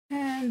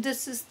And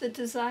this is the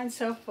design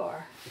so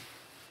far.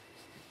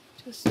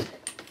 Just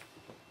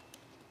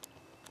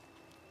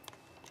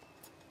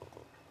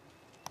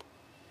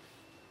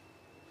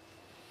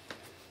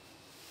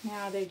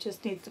now they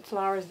just need the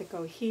flowers that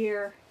go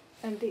here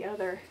and the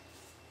other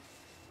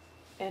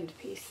end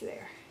piece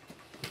there.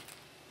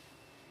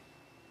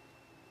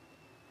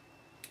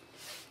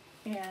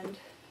 And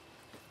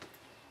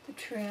the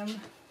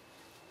trim.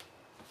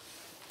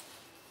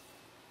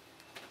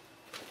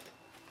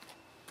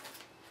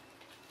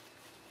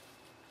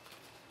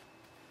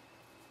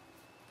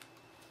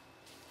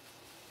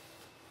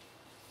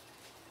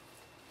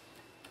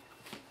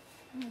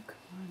 Oh, come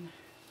on.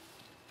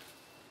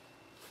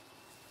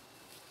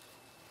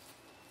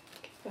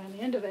 Get on the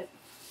end of it.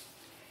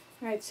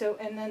 All right, so,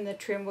 and then the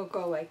trim will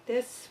go like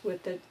this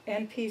with the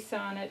end piece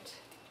on it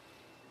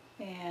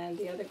and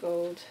the other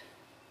gold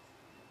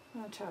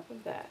on top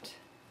of that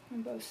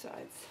on both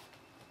sides.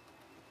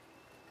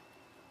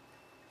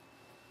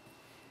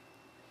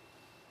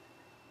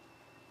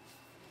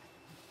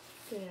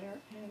 There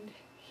and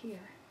here.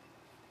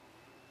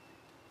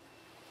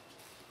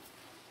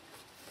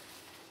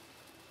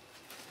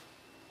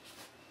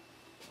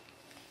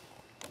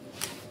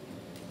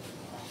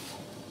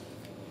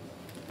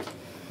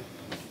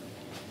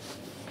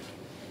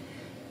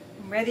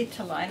 I'm ready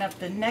to line up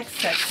the next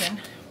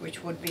section,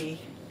 which would be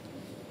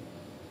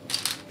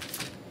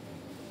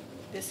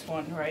this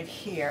one right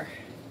here.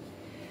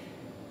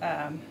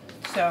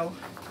 So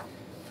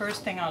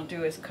first thing I'll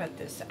do is cut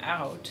this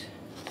out.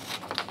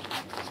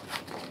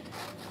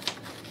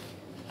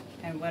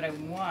 And what I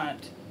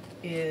want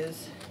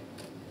is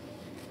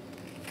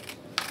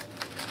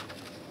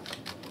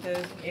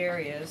those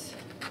areas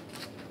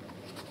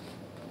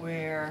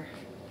where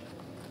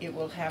it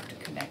will have to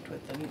connect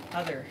with the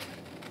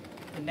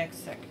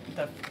next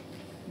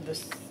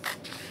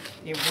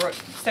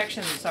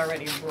section that's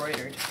already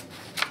embroidered.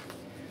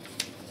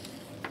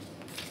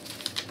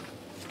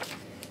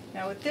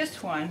 Now with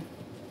this one,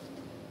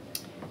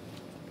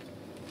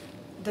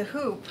 the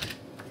hoop,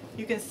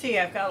 you can see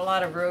I've got a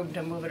lot of room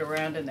to move it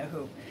around in the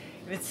hoop.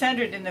 If it's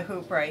centered in the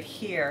hoop right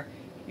here,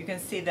 you can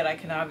see that I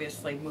can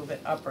obviously move it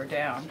up or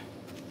down.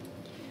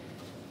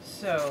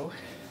 So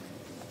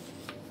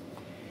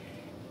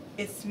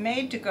it's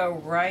made to go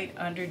right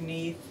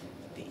underneath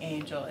the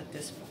angel at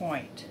this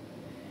point.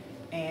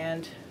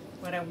 And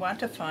what I want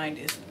to find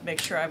is make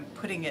sure I'm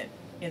putting it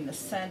in the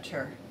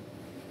center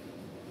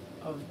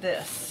of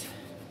this.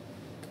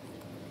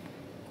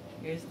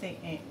 Here's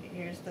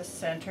the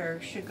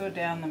center, should go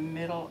down the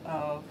middle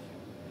of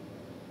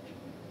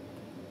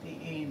the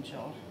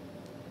angel.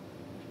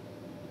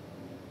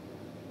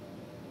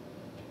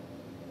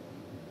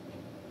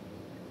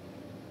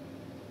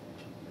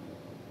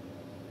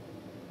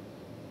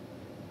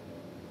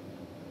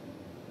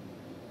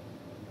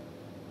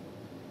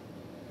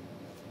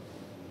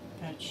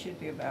 That should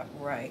be about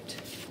right.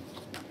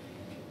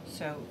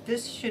 So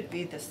this should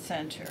be the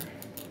center.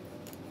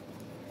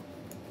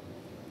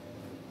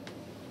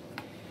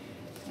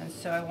 And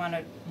so I want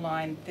to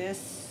line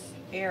this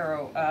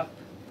arrow up,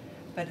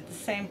 but at the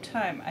same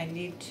time I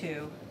need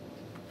to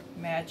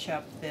match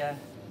up the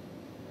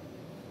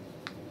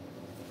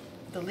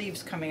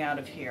leaves coming out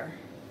of here.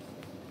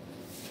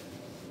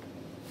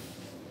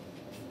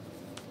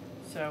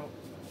 So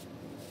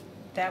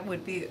that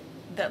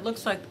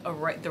looks like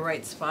the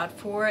right spot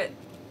for it.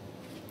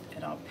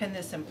 And I'll pin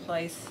this in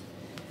place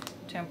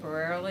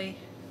temporarily.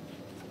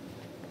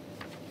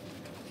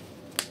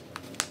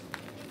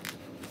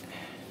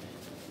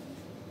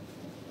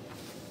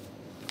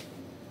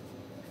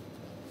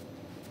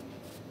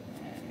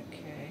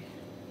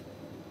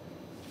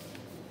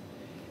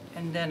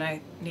 And then I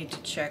need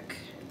to check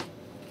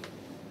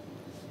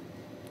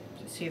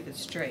to see if it's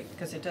straight,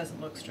 because it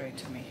doesn't look straight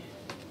to me.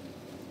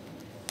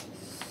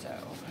 So,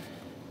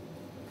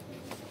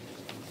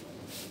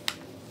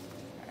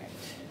 alright.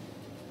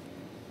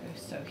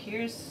 So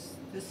here's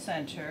the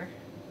center.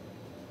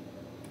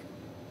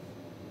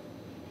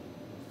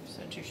 The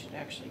center should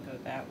actually go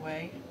that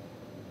way.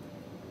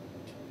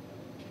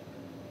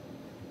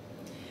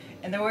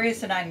 And the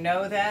reason I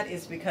know that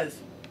is because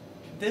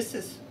this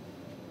is,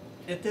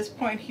 at this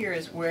point here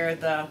is where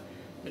the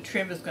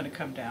trim is going to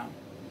come down.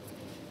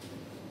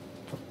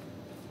 Oh,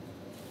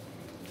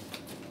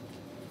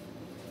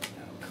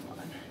 come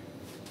on.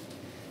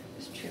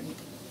 This trim,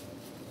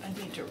 I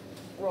need to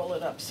roll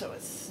it up so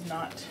it's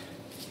not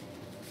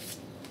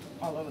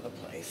all over the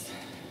place.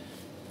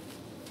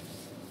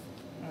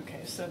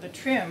 Okay, so the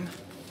trim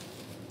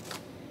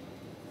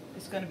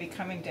is going to be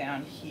coming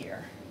down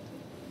here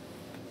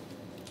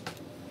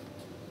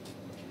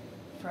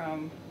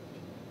from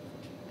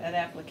that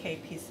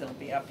applique piece that'll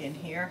be up in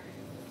here,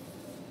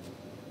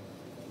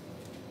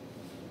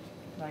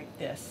 like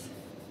this.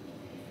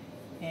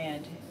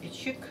 And it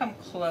should come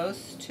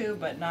close to,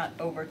 but not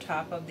over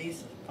top of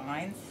these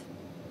vines.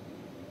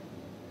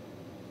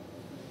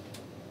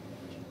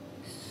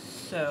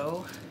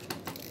 So,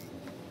 let's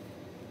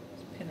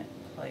pin it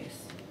in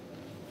place.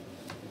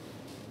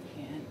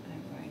 And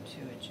I'm going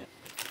to adjust.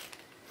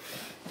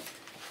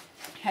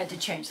 had to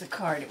change the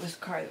card. It was a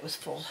card that was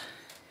full.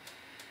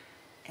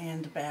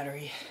 And the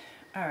battery.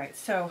 Alright,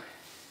 so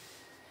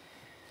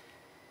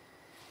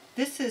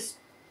this is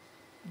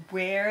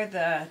where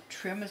the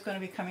trim is going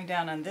to be coming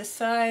down on this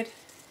side.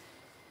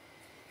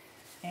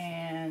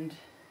 And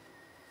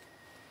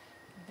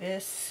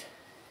this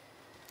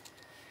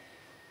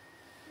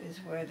is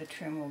where the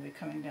trim will be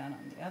coming down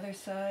on the other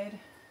side.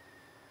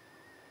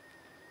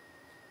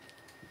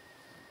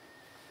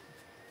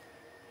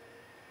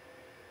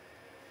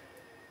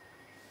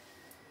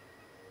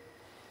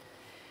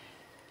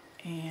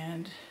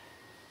 And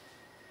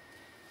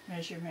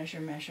measure, measure,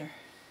 measure.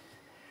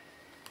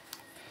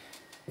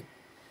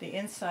 The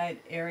inside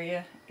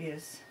area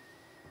is,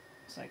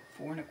 it's like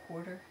 4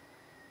 1/4.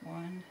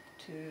 1,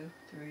 2,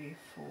 3,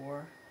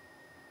 4,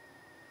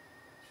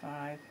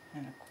 5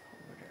 1/4.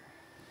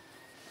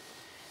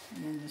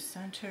 And in the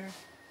center,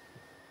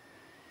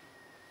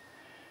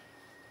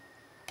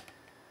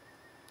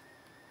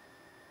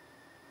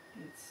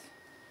 it's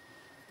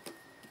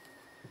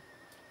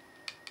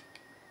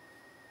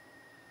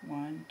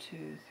 1,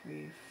 2,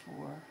 3,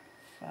 4,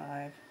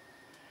 5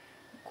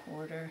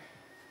 1/4.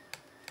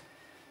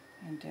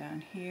 And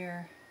down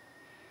here,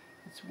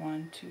 it's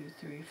 1, 2,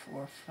 3,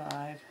 4,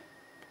 5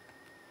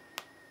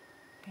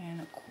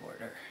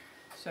 1/4.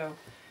 So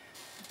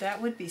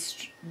that would be,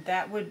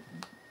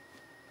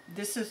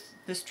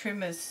 this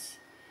trim is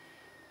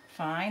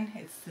fine.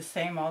 It's the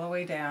same all the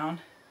way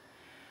down.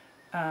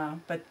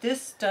 But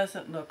this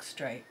doesn't look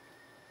straight.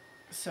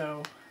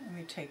 So let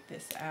me take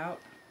this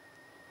out.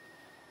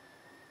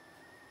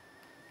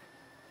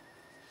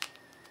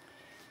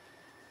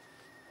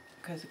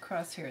 Because the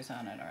crosshairs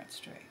on it aren't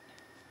straight.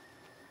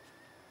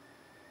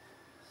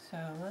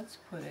 So let's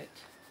put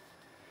it,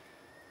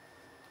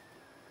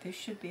 this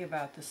should be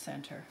about the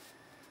center.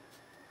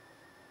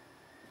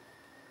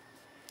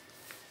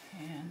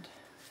 And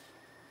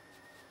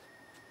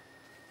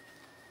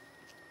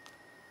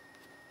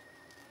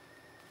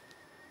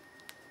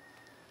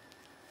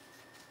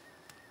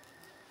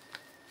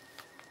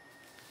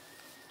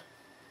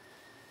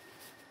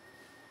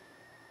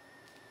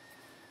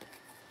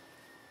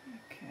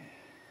okay.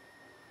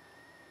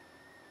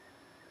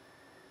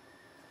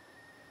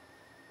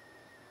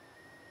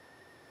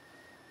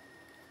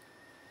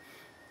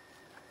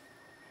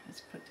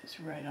 Let's put this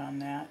right on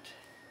that.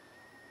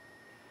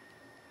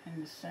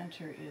 And the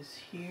center is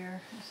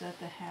here. Is that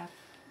the half?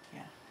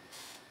 Yeah.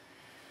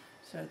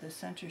 So the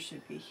center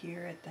should be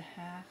here at the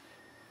half.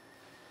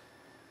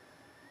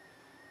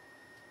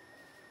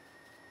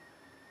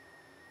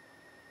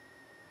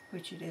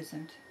 Which it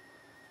isn't.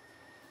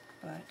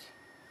 But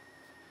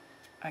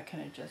I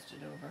can adjust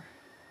it over.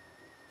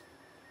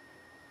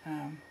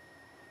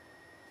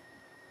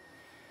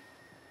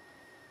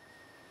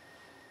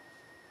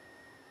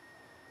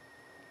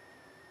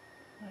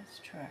 Let's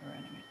try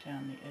running it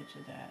down the edge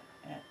of that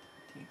at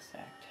the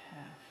exact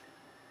half.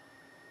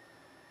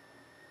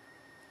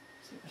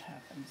 See what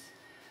happens.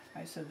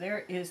 Alright, so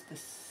there is the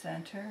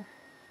center.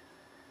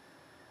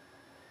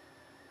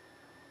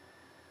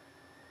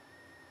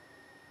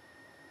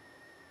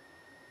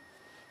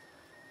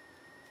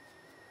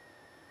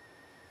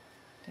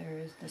 There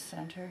is the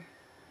center.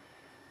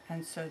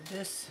 And so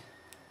this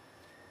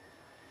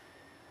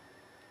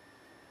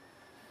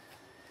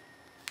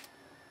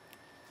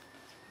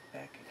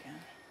back again.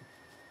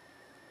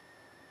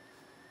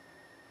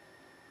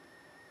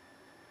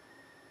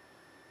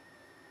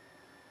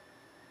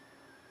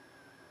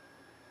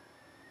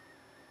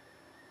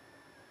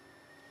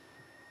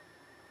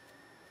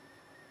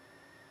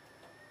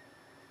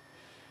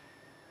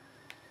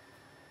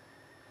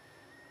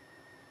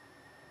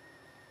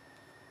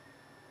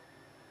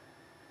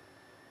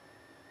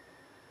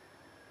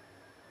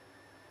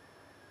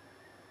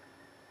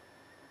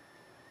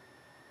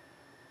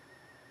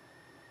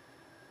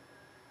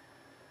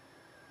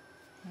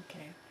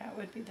 Okay, that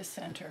would be the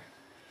center.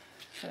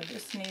 So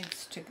this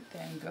needs to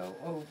then go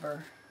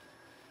over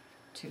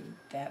to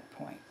that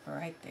point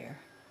right there.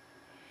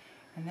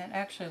 And that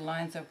actually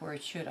lines up where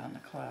it should on the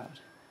cloud.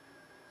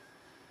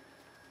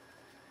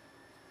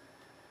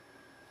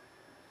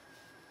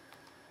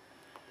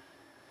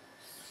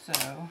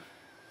 So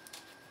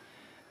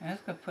I'm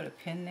just going to put a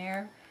pin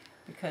there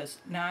because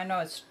now I know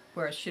it's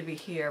where it should be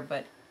here,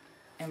 but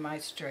am I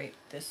straight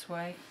this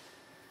way?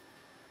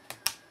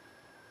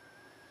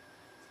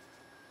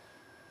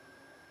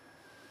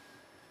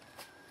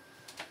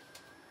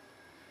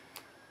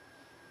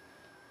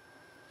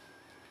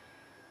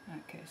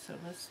 Okay, so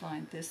let's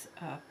line this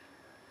up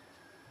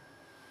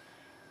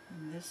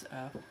and this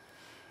up,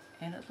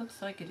 and it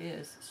looks like it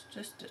is. It's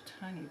just a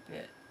tiny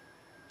bit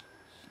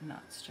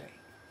not straight.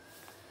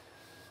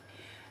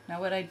 Now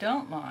what I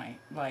don't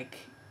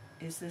like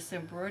is this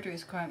embroidery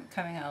is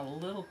coming out a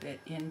little bit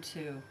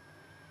into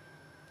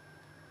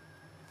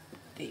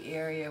the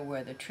area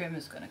where the trim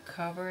is going to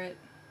cover it,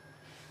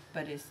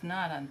 but it's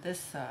not on this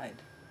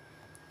side,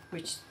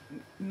 which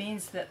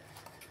means that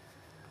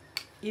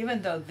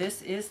even though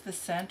this is the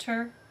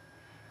center,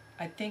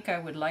 I think I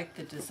would like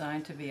the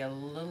design to be a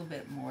little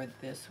bit more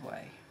this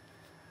way.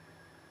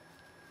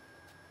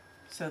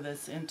 so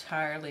that's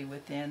entirely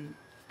within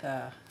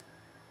the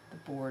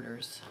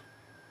borders.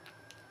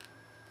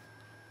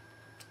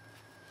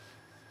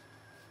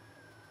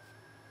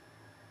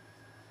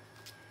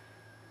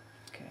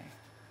 Okay,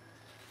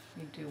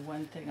 let me do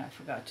one thing I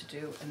forgot to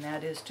do, and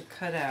that is to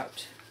cut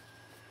out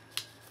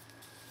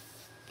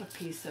a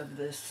piece of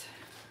this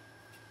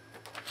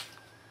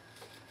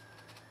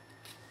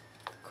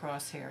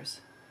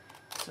crosshairs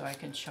so I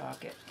can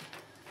chalk it.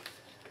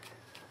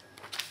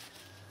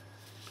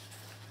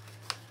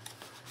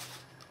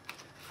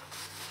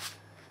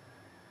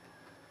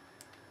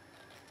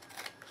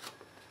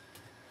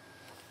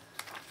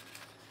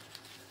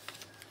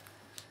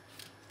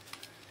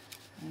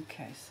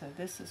 Okay, so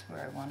this is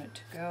where I want it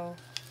to go.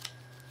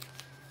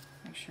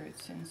 Make sure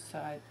it's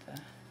inside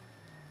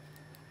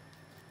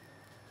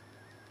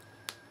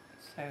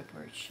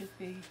where it should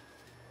be.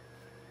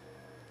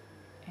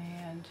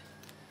 And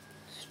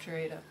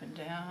straight up and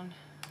down.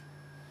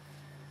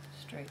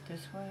 Straight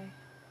this way.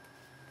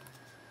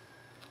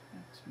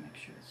 Let's make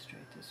sure it's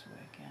straight this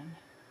way again.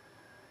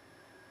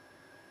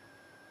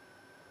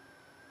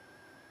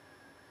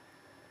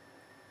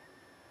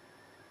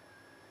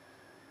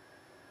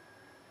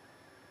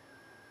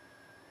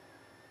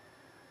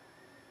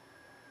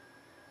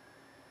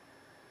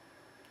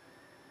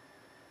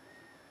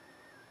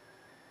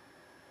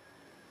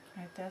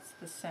 Right, that's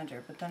the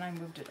center, but then I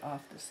moved it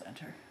off the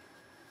center.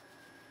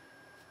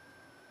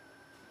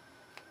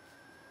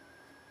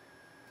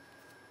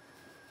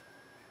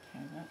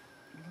 Okay, that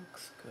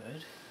looks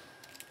good.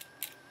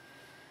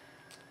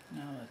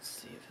 Now let's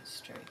see if it's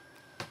straight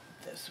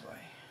this way.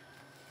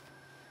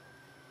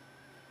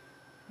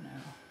 No.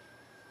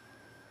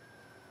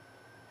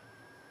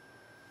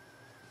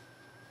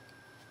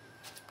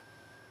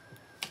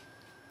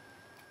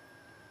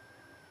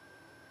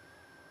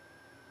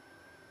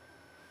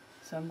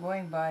 So I'm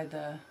going by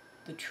the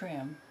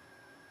trim,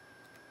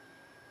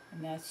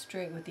 and that's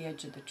straight with the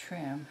edge of the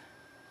trim,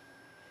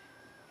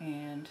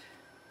 and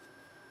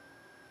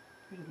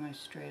pretty much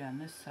straight on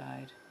this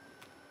side,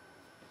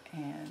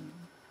 and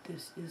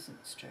this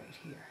isn't straight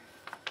here.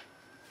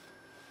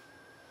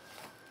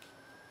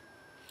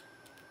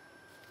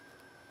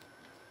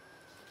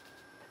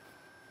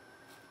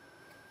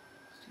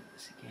 Let's do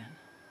this again.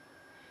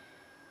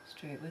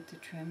 Straight with the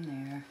trim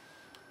there.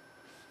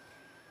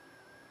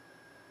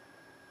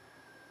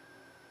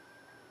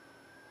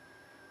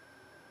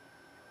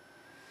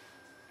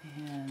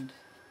 And this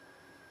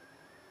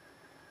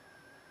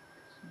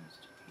needs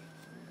to be a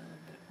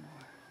little bit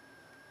more.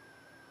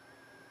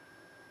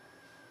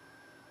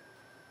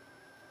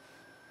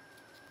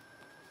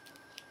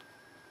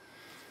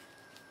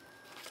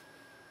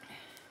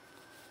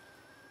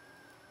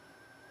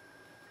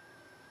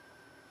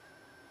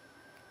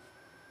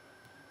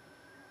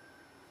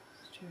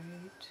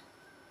 Straight,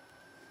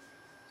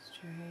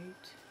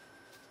 straight.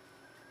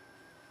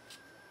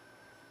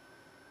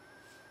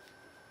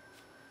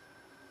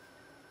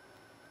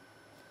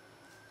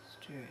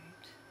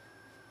 Straight.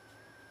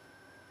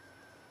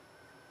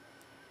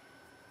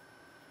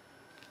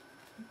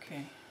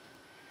 Okay,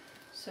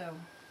 so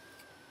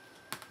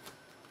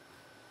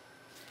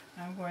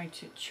I'm going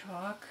to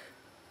chalk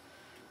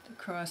the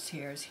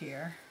crosshairs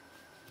here.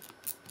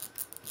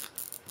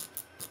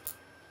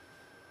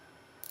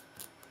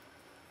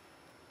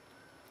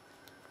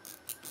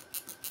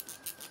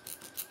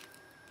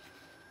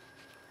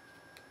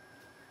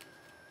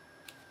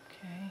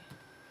 Okay.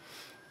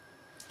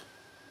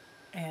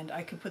 And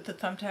I could put the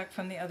thumbtack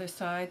from the other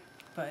side,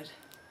 but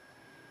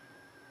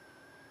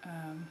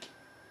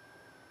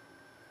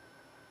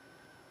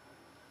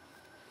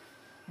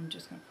I'm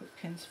just going to put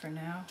pins for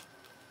now,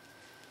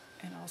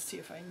 and I'll see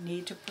if I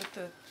need to put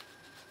the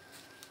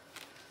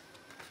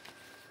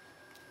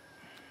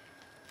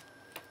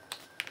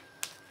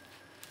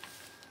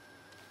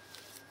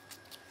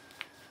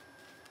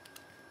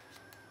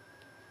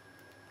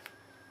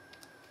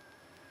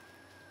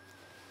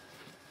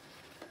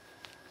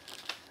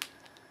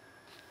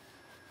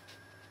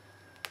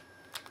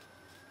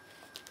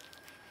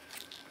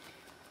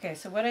Okay,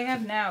 so what I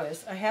have now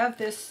is I have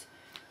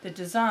the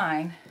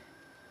design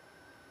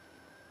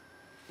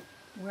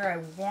where I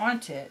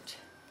want it.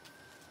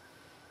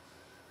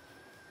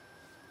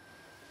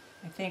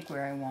 I think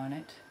where I want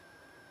it.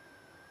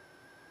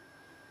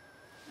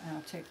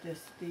 I'll take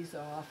these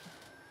off.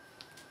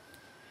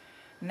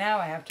 Now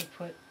I have to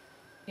put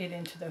it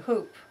into the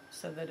hoop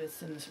so that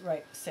it's in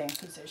the same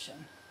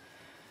position.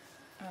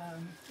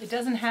 It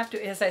doesn't have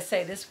to, as I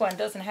say, this one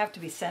doesn't have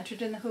to be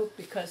centered in the hoop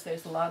because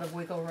there's a lot of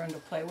wiggle room to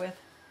play with.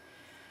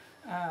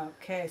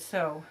 Okay,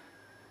 so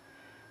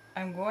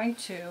I'm going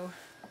to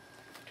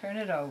turn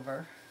it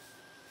over,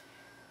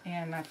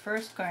 and I'm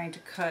first going to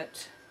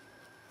cut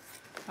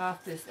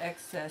off this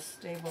excess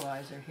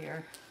stabilizer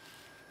here.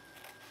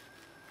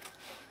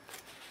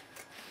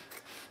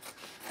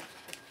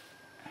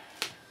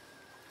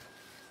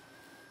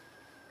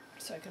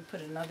 So I can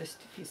put another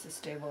piece of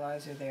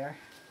stabilizer there.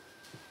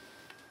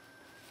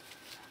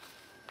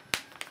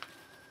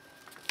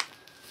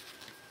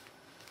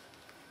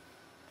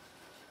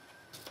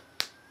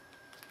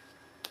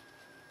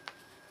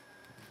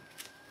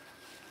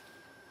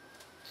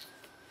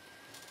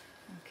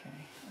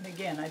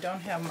 again, I don't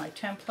have my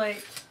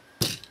template,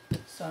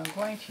 so I'm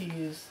going to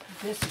use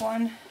this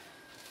one.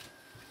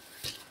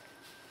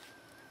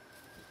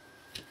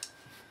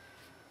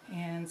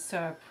 And so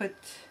I put,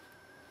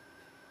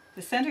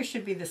 the center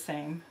should be the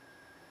same.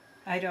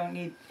 I don't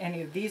need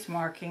any of these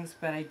markings,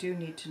 but I do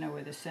need to know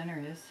where the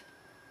center is.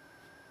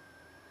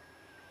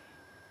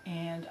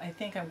 And I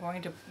think I'm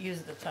going to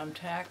use the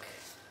thumbtack,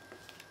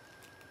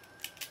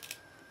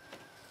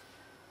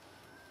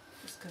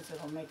 just because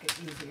it'll make it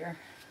easier.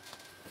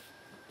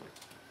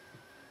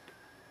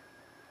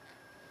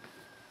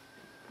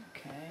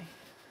 Okay,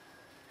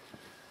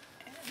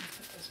 and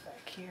put this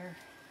back here.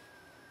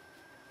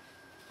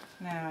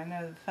 Now I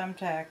know the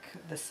thumbtack,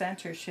 the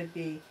center should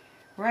be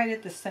right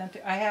at the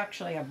center. I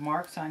actually have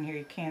marks on here.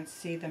 You can't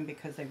see them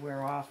because they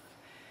wear off.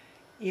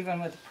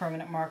 Even with a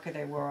permanent marker,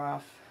 they wear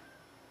off.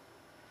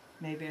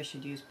 Maybe I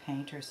should use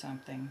paint or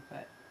something,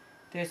 but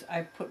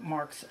I put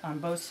marks on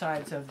both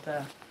sides of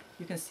the,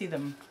 you can see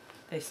them,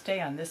 they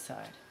stay on this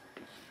side.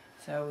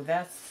 So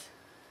that's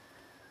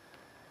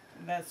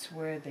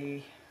where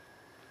the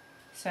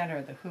center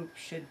of the hoop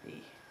should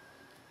be.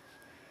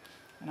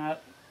 And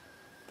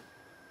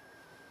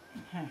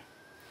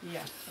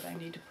yeah, but I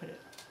need to put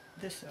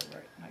this over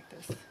it like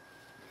this.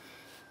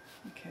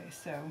 Okay,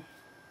 so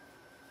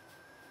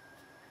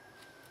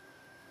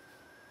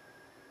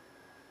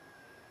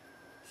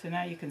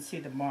now you can see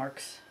the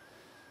marks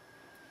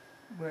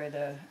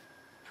where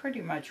pretty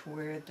much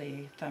where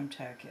the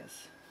thumbtack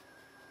is.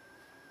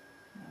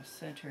 I'll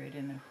center it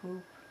in the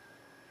hoop,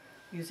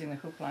 using the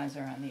hoop lines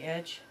around the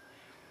edge.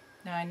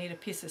 Now I need a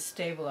piece of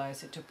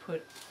stabilizer to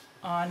put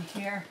on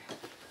here.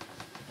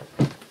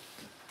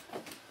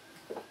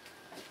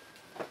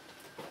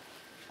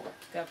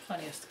 Got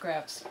plenty of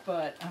scraps,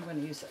 but I'm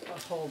going to use a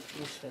whole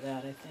piece for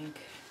that, I think.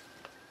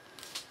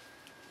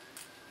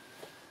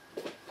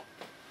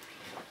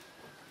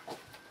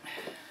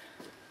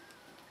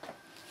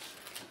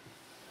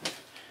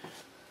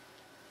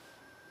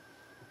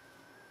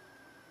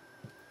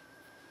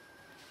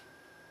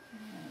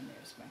 And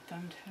there's my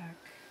thumbtack.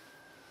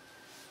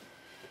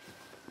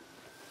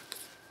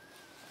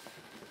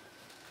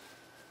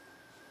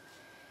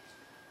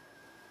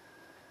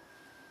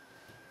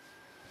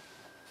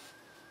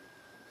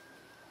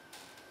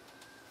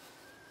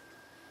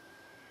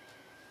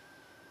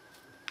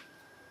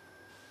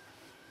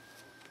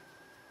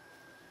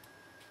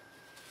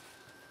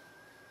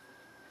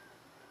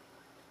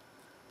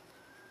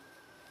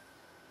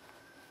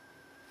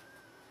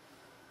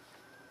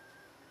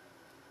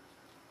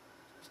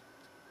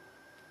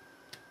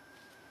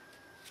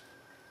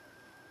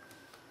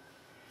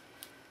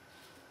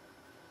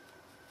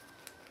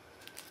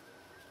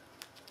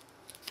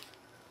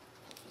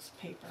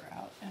 Paper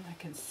out and I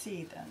can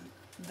see then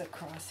the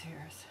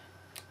crosshairs.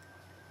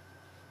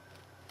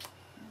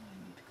 And I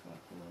need to go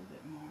up a little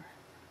bit more.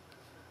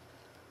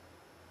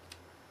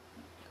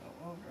 Go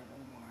over a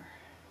little more.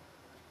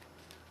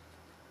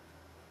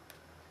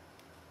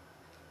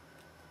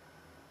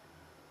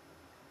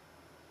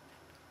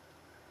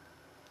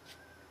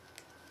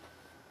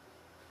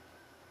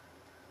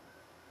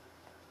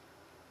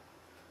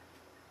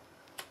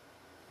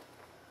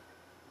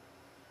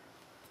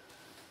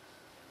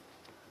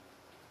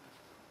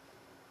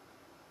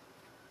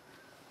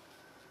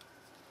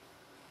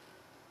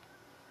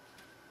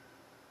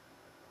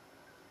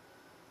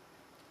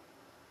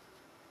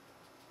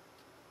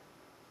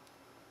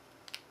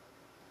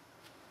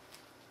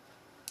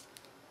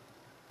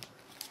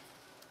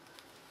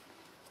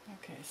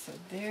 Okay, so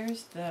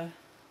there's the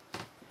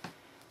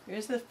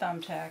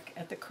thumbtack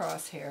at the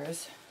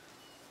crosshairs.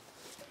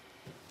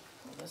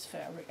 Pull this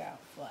fabric out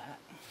flat.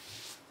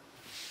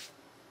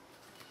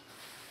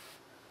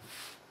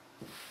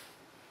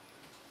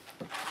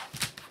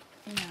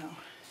 Now,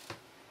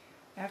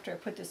 after I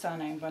put this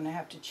on, I'm going to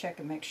have to check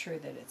and make sure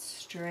that it's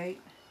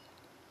straight.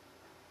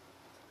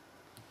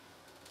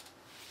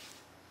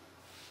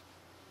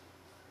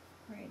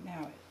 Right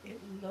now it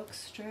looks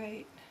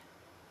straight.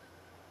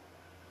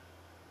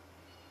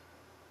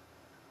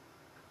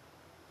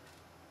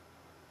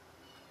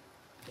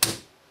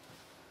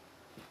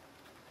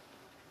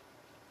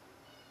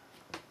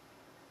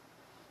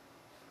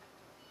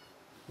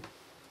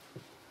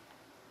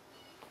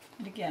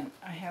 And again,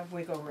 I have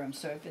wiggle room,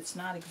 so if it's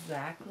not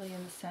exactly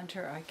in the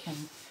center, I can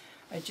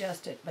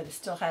adjust it, but it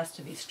still has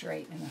to be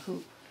straight in the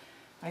hoop.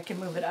 I can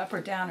move it up or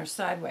down or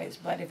sideways,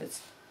 but if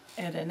it's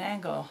at an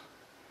angle,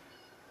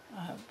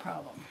 I'll have a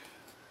problem.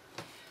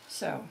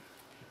 So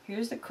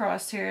here's the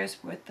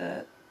crosshairs with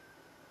the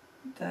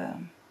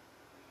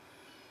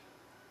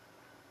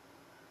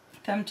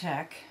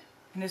thumbtack,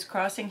 and it's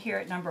crossing here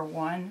at number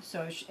 1,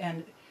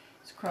 and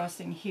it's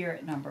crossing here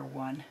at number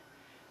 1.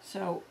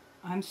 So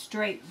I'm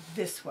straight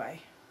this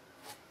way,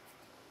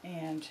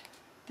 and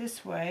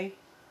this way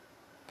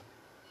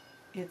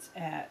it's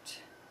at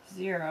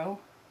 0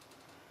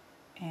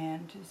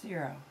 and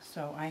 0,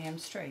 so I am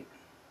straight.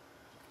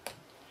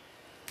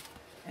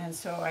 And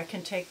so I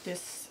can take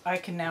this, I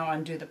can now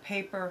undo the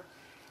paper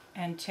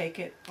and take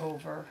it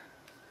over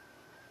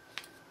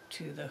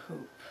to the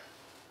hoop.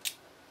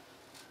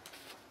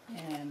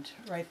 And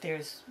right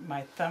there's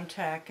my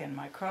thumbtack and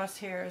my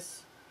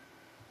crosshairs,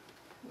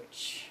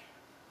 which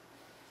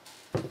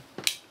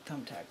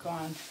thumbtack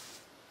on.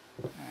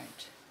 All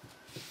right.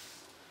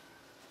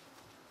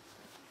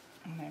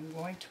 And I'm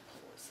going to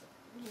pull this up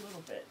a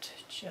little bit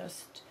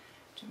just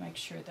to make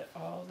sure that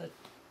all the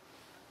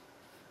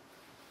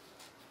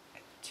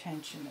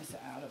tension is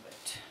out of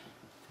it.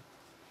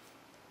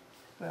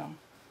 Well,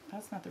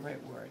 that's not the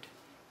right word.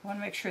 I want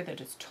to make sure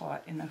that it's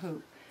taut in the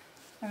hoop.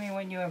 I mean,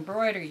 when you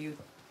embroider, you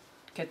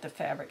get the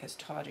fabric as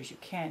taut as you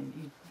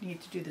can. You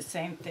need to do the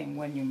same thing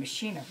when you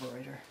machine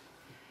embroider.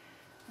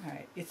 All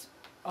right, it's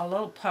a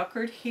little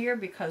puckered here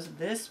because of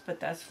this, but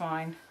that's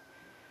fine.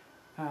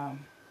 All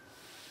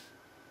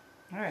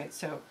right,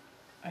 so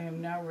I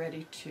am now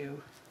ready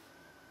to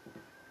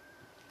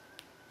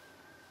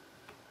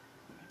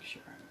make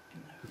sure I'm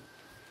in the hoop.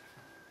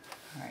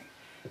 All right,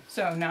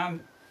 so now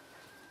I'm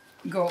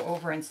go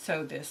over and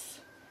sew this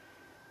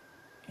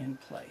in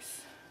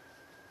place.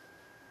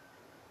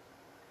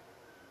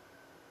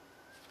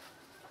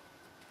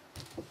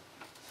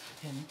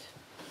 And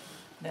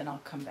then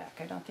I'll come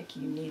back. I don't think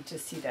you need to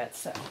see that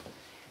sew.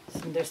 So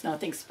there's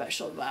nothing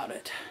special about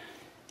it.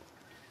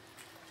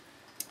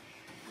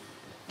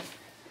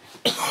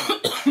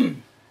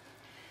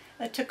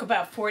 That took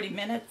about 40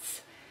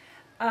 minutes.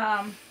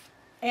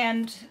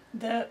 And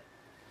the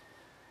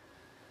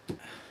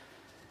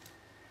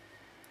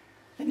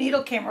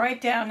needle came right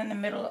down in the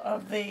middle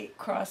of the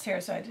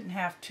crosshair, so I didn't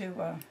have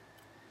to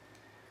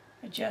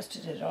adjust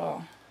it at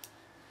all.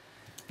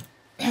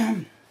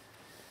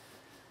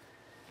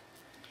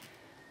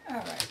 All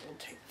right, we'll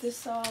take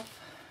this off.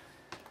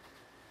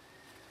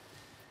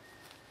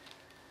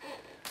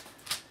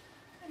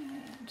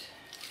 And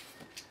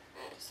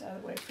just out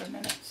of the way for a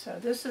minute. So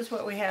this is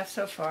what we have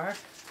so far.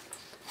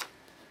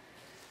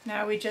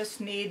 Now we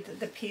just need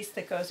the piece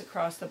that goes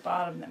across the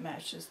bottom that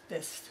matches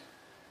this.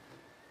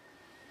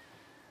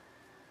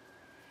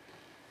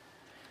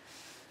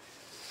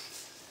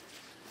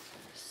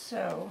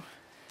 So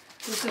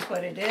this is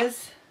what it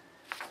is.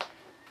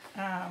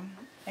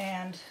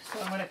 And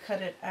so I'm going to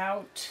cut it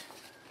out.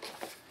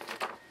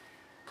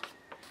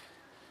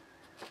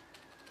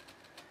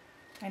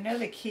 I know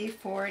the key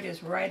for it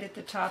is right at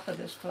the top of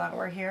this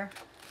flower here,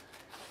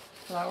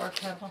 flower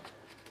petal.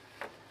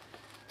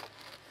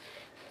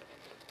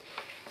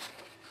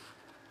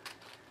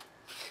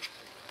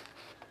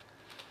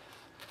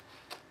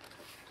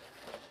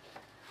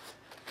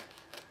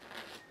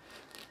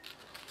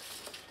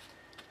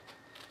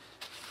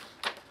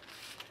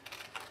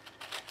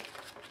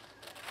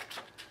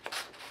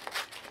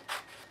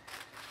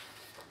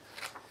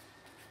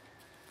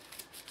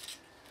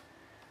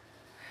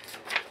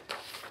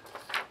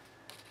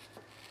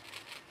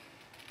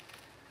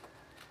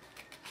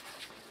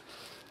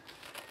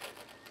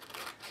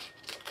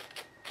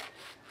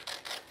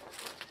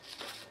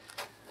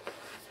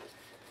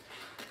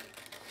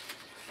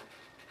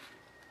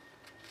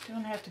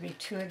 Don't have to be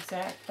too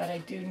exact, but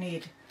I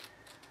need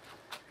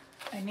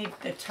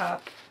the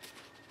top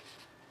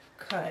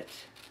cut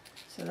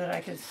so that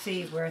I can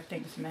see where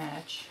things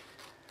match.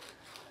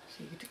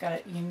 So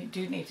you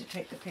do need to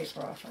take the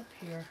paper off up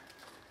here,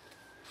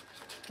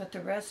 but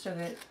the rest of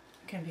it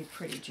can be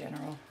pretty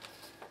general.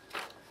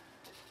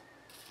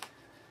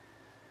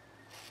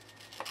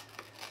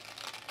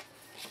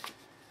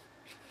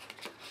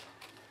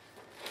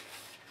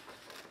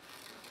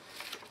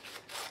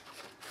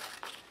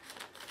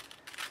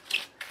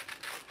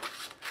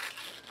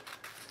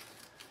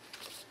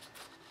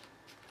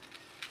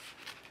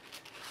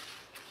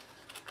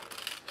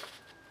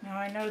 Now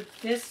I know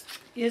this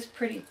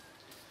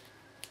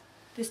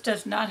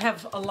does not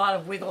have a lot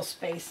of wiggle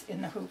space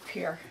in the hoop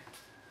here,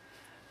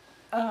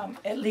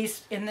 at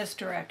least in this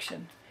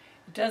direction.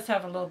 It does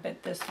have a little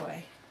bit this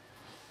way.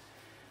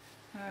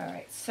 All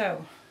right,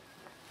 so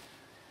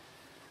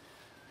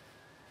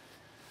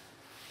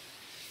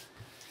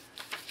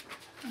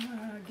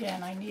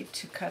again, I need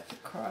to cut the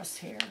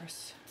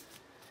crosshairs.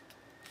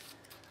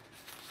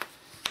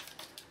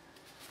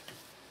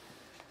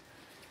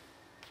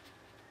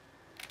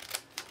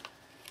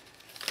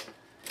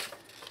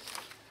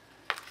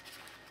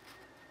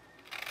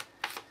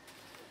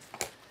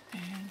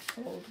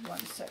 Fold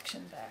one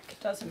section back. It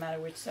doesn't matter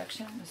which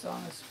section, as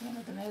long as one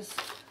of them is.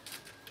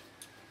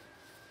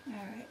 All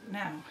right,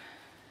 now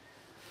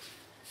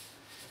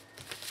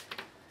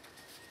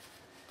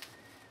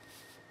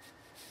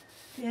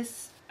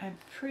this I'm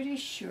pretty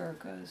sure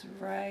goes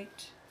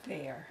right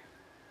there.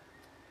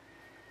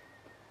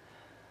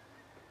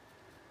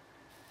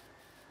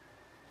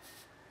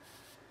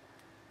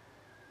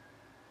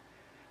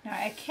 Now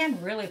I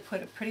can really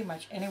put it pretty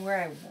much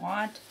anywhere I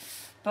want,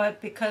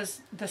 but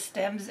because the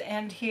stems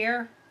end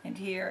here and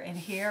here and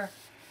here,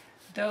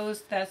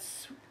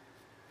 that's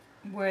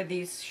where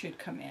these should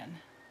come in.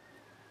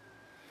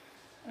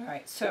 All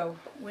right, so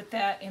with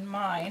that in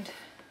mind,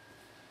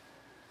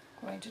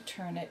 I'm going to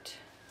turn it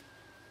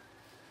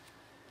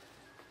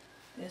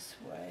this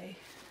way.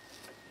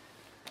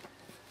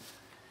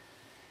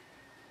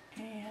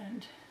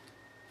 And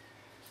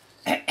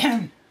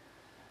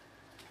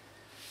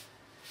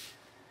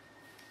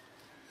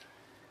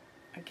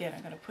Again,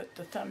 I'm going to put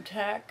the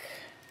thumbtack.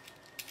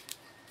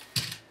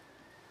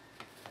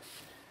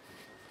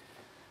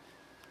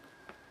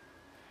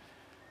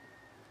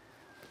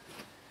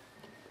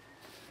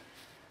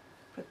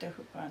 Put the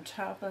hoop on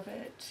top of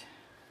it.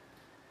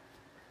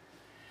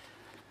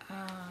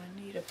 I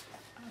need a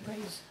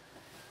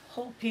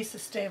whole piece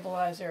of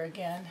stabilizer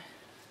again.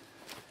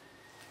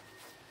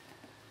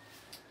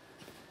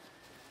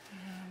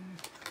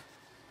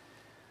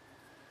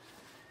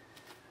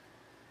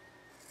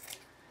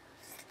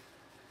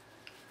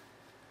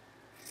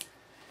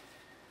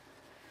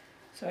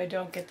 So I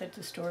don't get the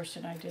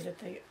distortion I did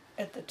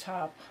at the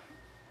top.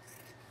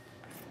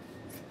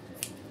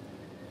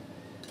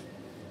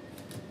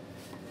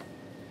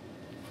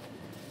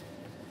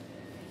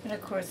 And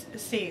of course,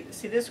 see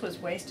this was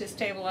wasted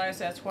stabilized,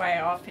 that's why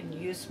I often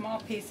use small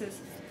pieces,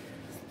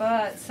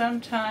 but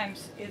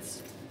sometimes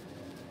it's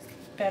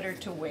better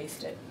to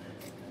waste it.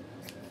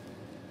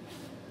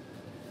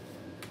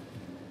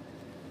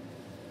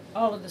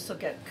 All of this will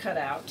get cut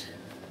out.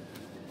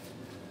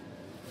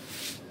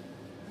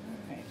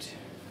 All right.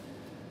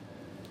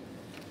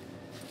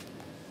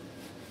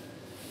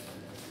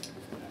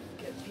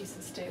 Get a piece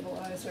of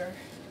stabilizer.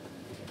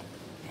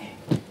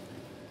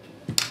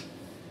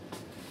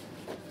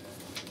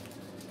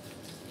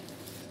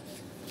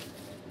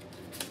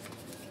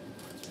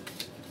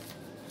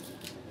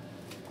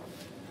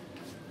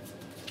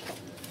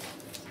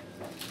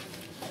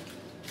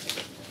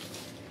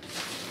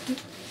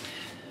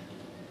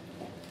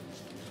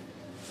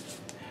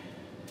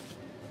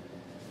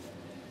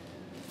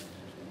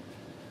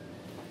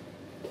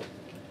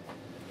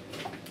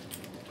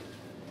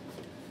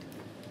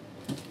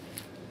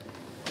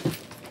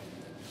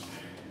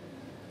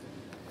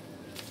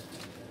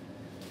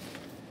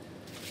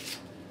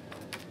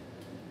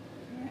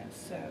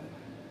 So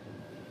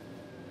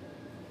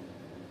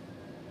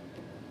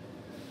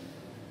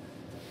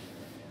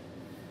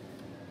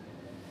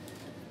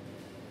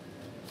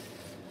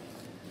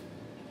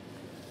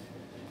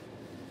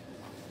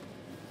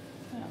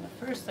now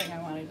the first thing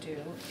I want to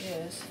do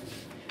is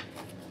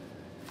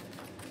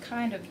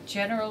kind of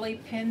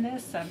generally pin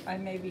this. I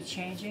may be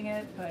changing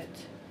it,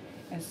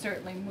 and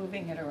certainly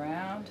moving it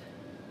around.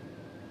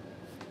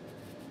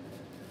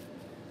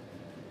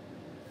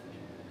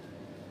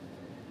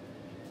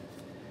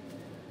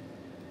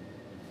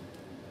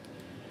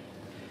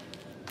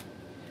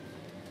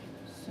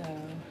 So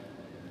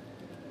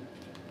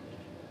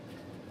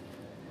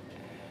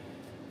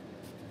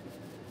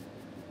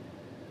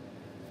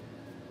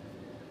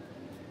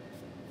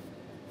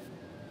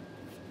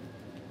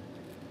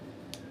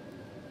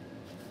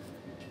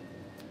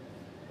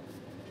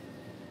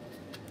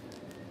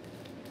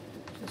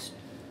just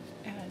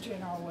in a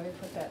general way,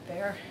 put that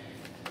there.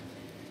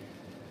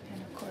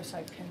 And of course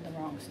I pinned the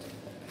wrong stabilizer.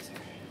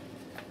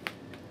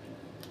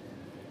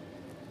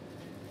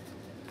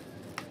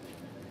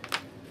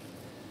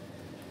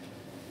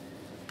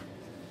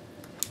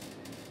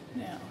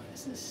 Now,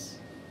 is this...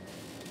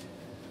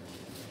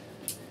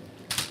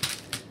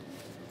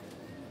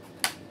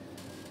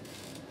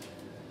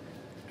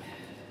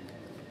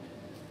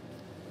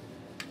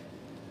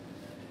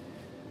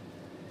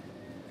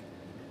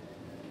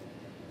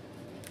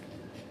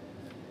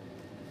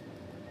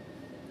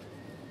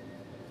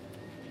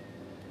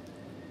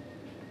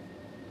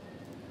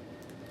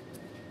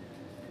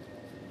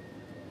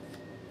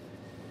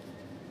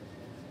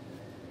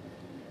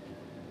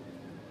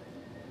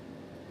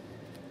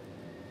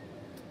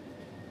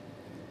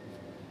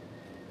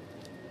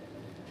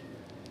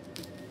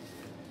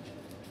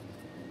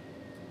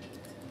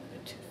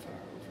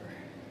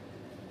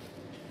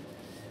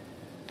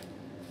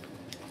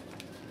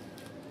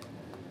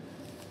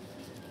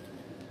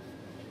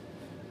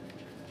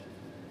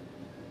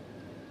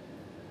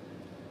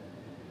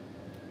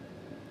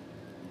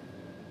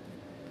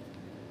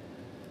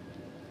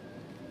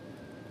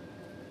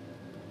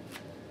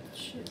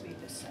 should be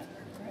the center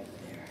right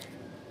there.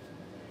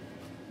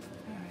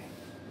 All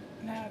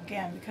right. Now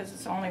again, because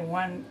it's only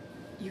one,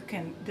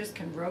 this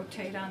can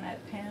rotate on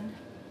that pin.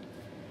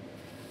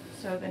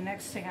 So the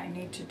next thing I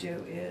need to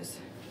do is,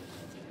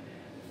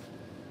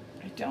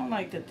 I don't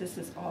like that this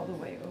is all the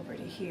way over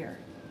to here.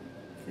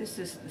 This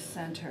is the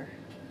center.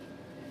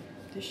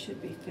 This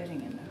should be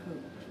fitting in the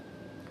hoop.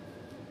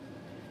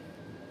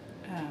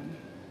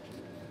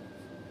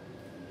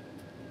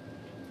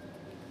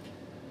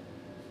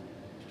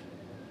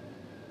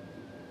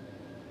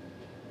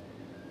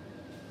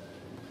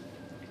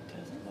 It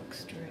doesn't look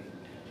straight.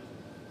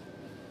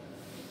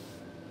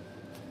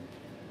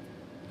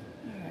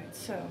 All right,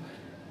 so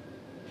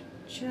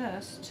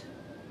just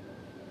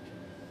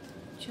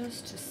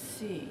to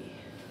see,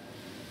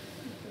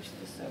 push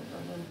this over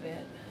a little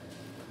bit.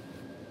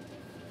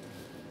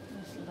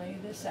 Let's lay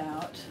this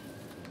out.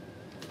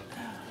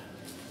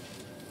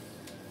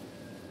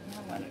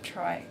 I want to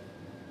try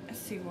and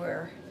see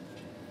where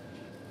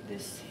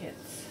this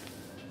hits.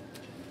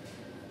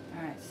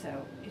 All right,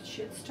 so it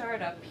should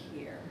start up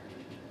here,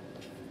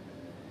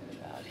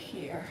 about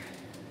here.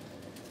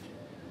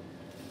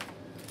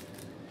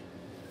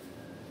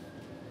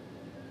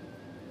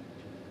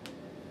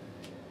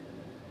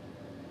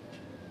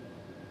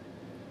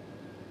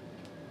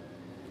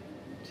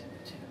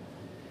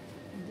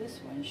 this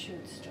one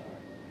should start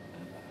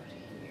about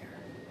here.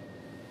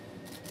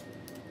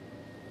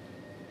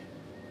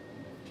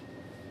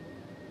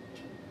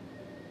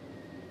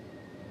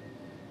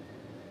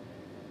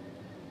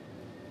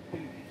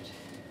 Alright.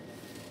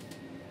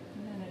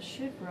 And then it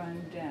should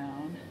run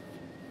down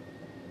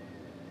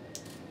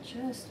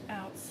just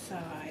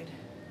outside.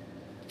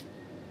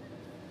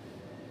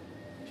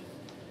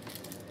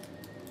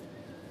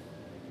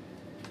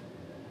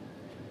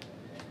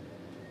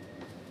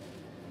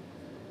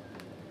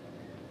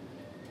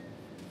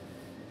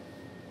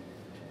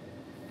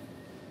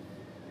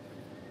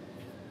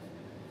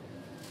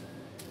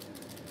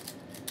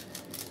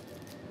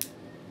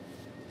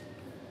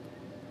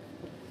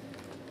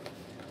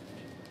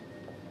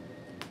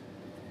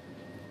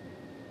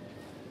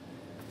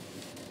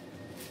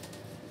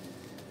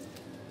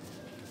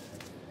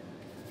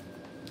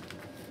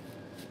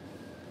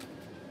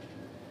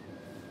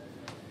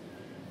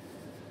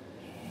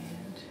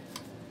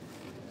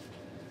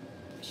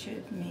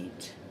 Should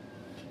meet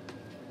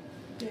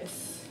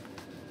this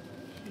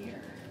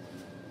here,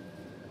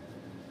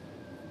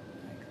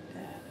 like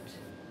that,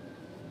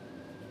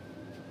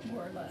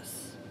 more or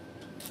less.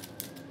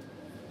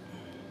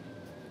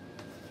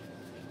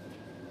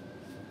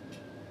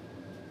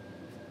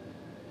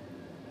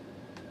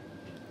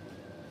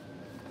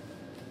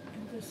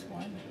 And this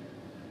one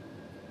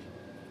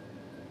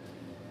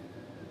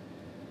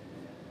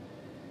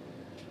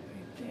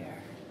right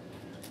there.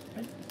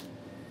 But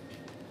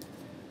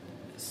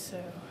so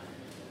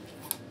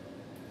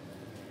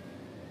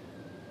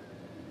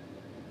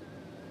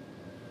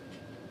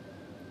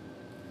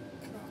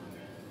wrong.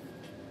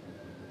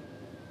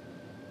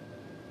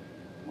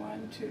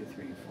 1, 2,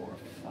 3, 4,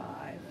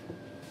 5.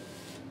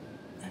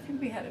 I think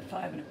we had it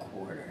 5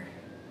 1/4.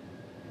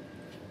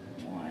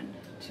 1,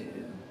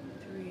 2,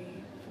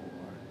 3, 4,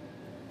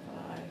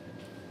 5.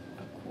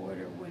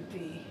 1/4 would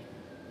be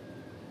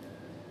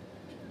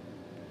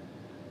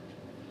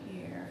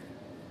here.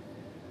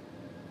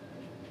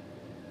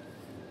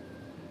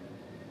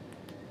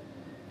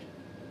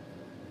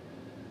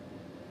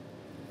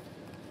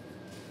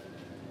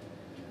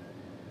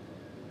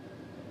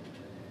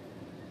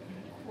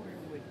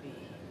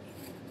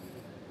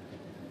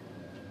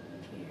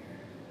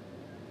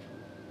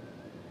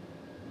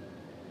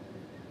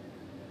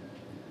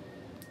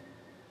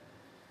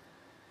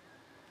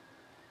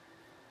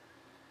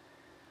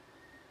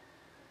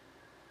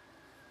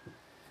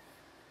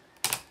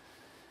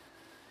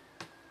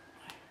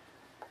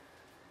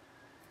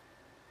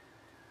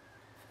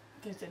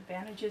 There's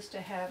advantages to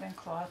having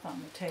cloth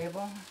on the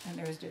table, and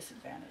there's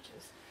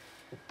disadvantages.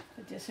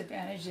 The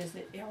disadvantage is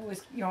that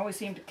you always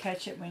seem to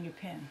catch it when you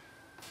pin.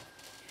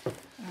 All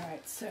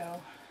right,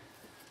 so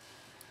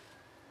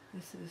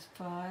this is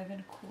 5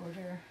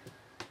 1/4.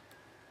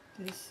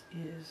 This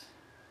is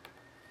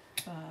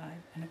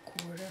 5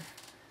 1/4.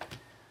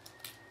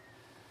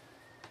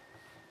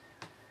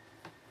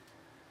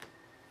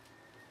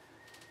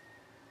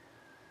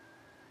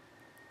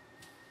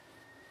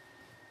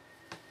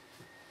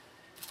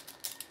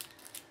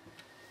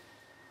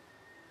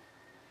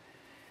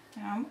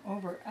 Now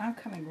I'm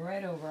coming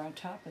right over on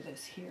top of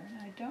this here, and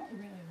I don't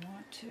really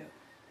want to.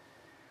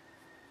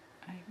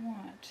 I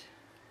want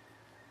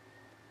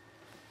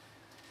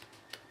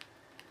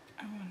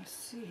to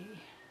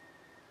see,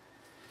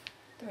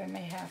 though I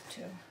may have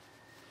to.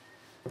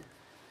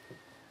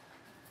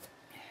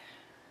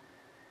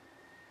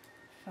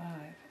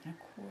 5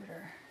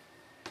 1/4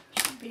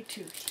 should be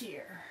to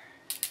here.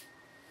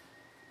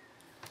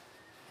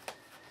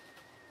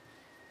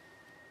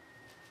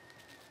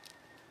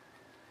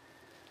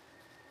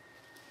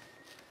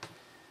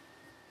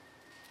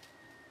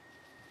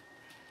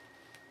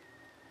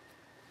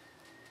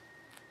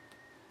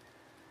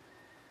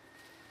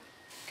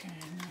 Okay,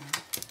 now.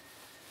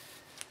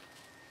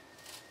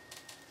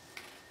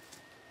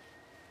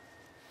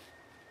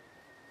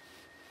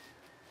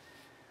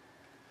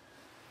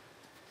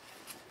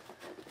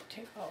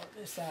 Take all of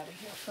this out of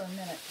here for a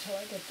minute until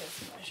I get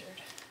this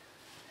measured.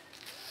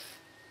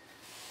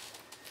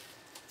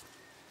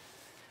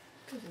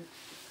 Because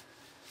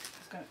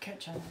it's going to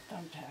catch on the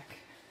thumbtack.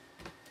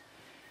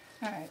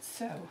 Alright,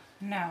 so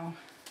now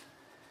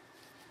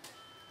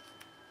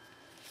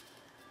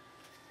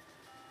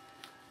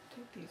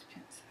take these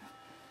pins out.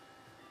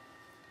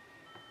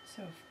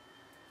 So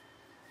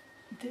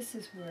this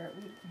is where it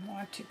would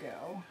want to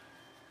go.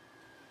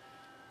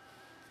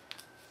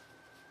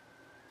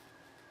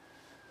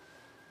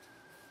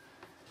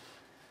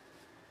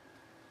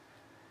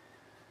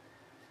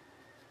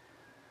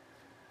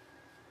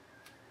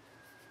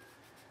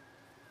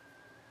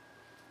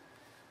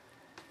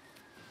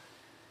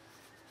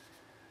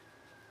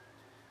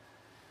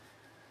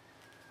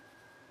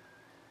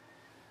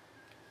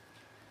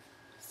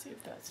 See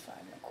if that's 5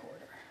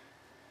 1/4.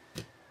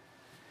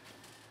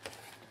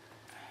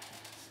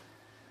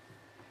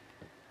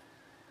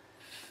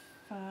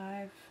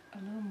 Five, a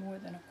little more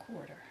than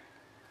 1/4.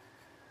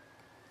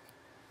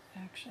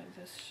 Actually,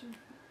 this should be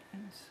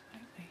in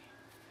slightly,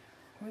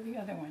 or the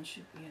other one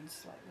should be in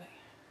slightly.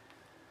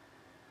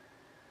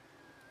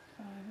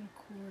 5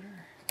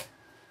 1/4.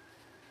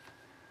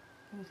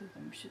 Both of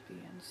them should be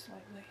in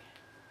slightly.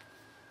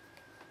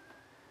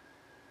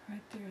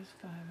 Right there is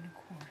 5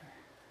 1/4.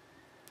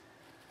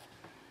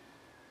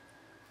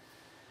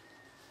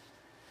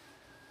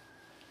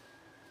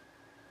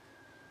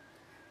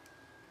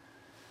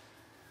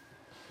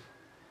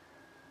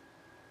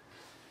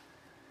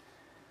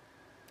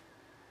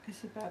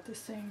 It's about the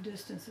same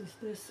distance as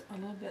this, a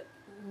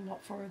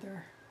lot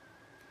further,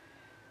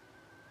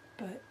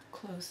 but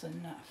close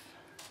enough.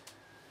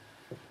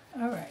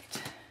 All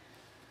right.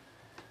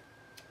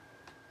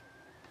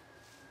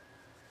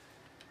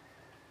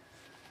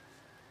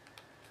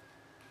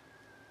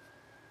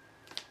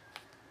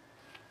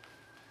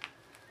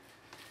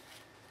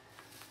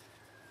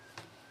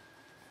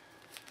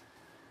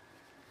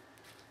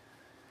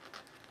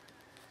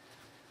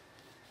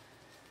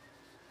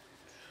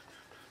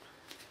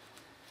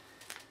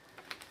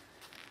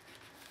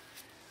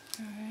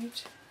 All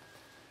right.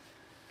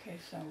 Okay,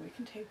 so we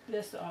can take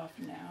this off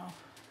now.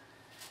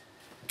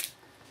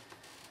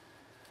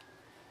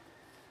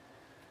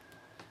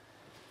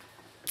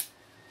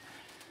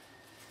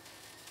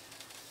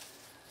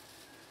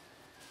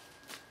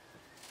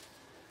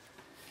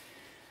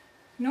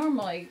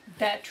 Normally,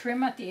 that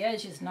trim at the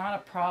edge is not a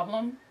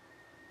problem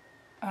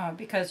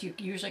because you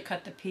usually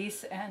cut the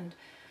piece and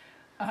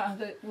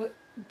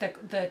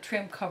the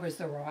trim covers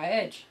the raw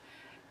edge.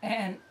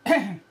 And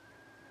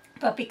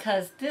but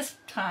because this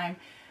time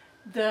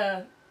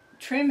the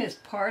trim is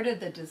part of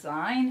the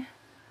design,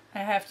 I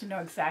have to know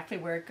exactly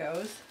where it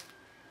goes.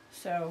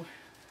 So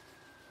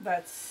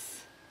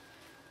that's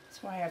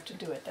why I have to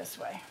do it this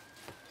way.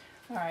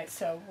 All right,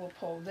 so we'll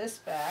pull this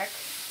back.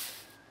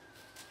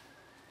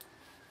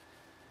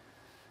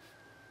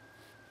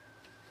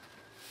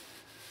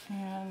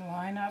 And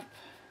line up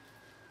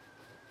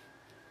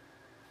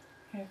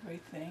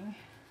everything,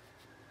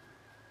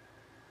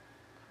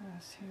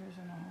 crosshairs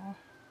and all.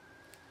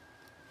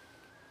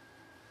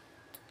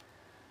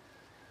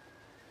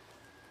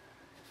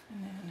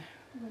 And then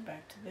go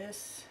back to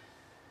this.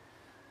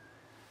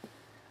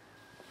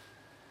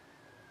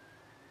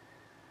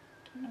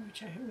 Don't know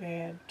which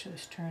way I had to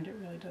this turned, it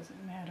really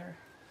doesn't matter.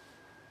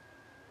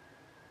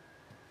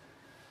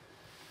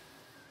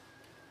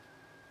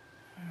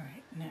 All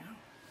right, now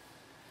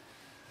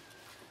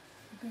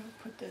I'm going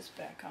to put this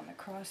back on the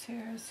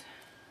crosshairs.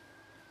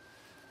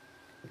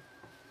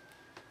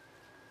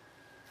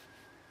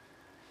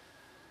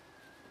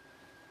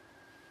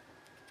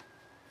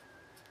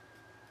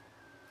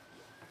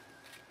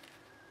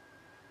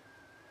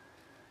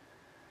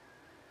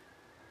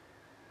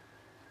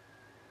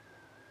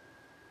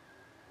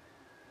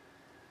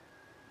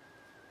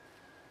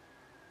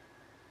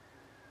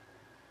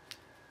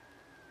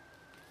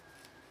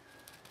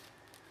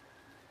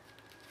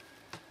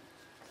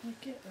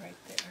 Click it right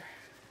there.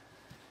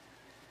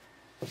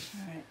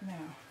 All right,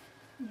 now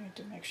I need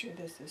to make sure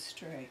this is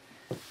straight.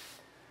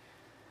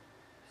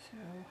 So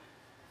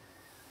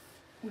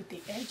with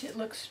the edge it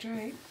looks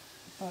straight,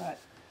 but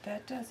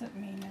that doesn't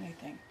mean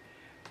anything.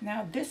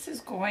 Now this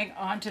is going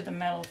onto the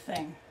metal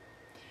thing,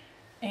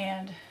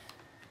 and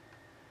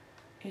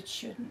it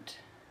shouldn't.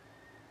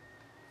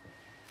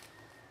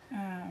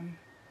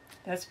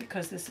 That's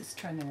because this is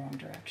turned the wrong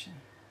direction.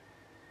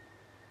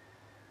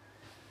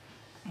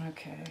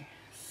 Okay,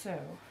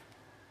 so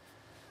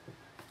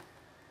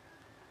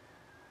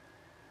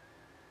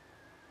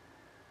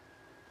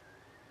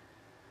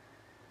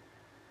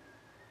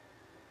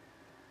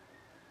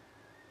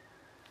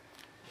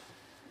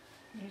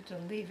you need to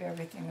leave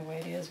everything the way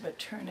it is, but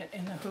turn it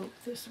in the hoop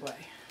this way.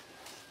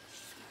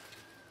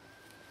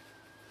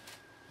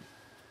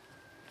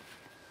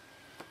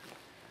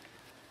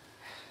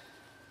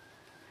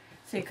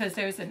 See, because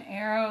there's an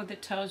arrow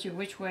that tells you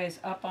which way is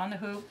up on the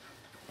hoop,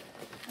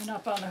 and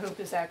up on the hoop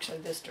is actually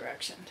this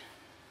direction.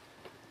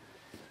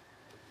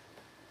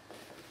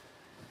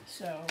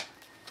 So,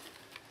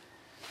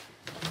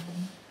 put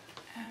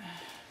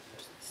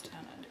this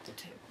down under the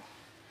table.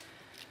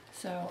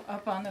 So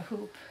up on the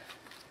hoop,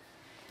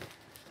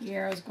 the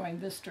arrow is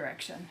going this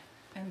direction,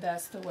 and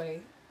that's the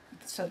way.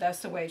 So that's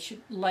the way it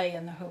should lay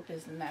in the hoop,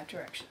 is in that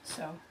direction.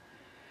 So.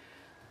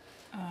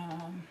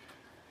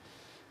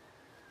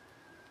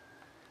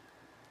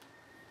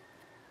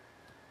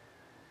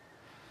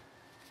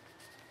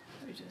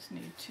 We just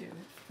need to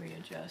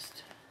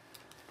readjust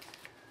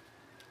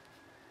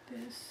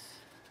this.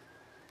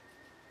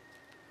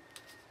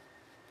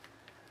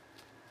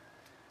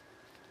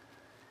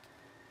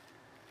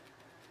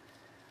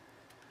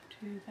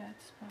 To that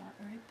spot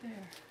right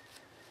there.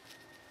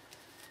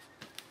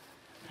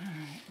 All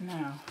right,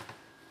 now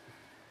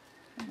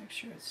make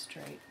sure it's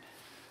straight.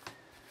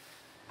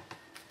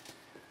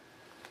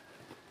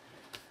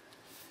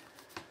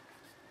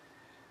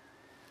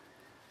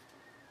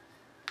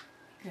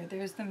 Okay,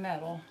 there's the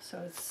metal, so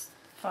it's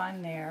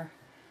fine there.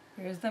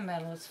 Here's the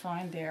metal, it's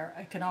fine there.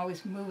 I can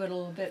always move it a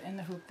little bit in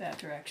the hoop that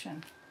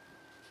direction.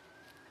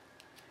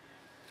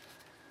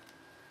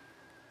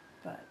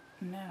 But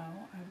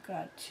now I've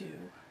got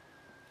to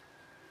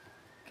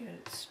get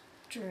it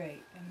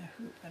straight in the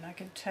hoop, and I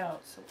can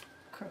tell it's a little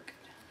crooked.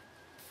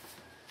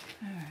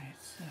 Alright,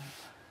 so.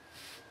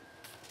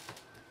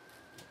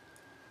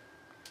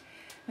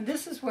 And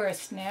this is where a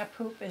snap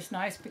hoop is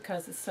nice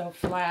because it's so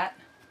flat.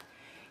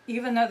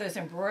 Even though there's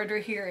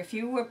embroidery here, if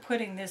you were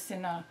putting this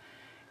in a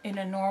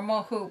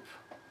normal hoop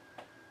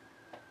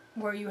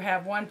where you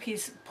have one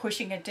piece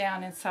pushing it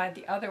down inside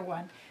the other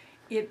one,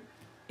 it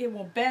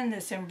will bend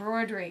this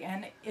embroidery,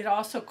 and it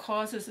also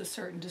causes a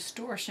certain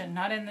distortion,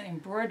 not in the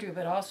embroidery,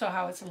 but also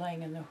how it's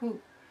laying in the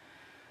hoop.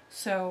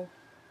 So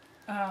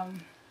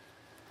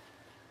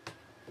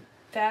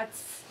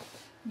that's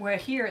where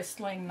here it's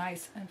laying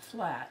nice and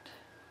flat.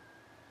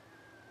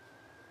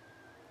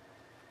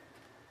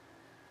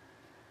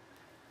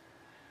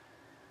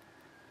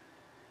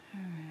 All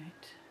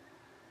right.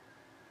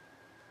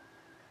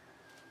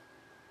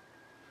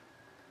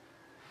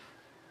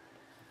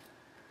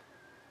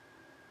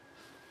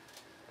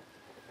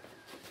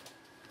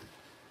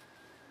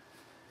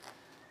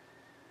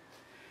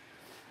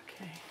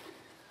 Okay.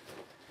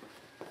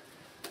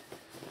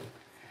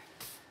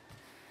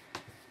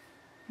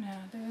 Now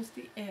there's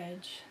the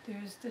edge,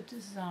 there's the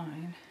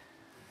design.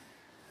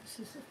 This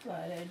is the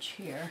flat edge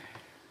here,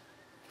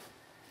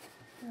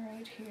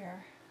 right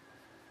here.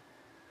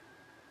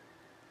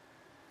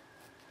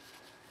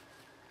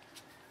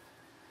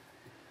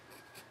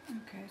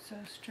 Okay, so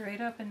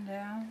straight up and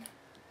down.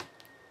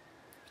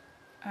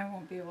 I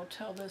won't be able to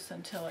tell this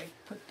until I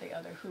put the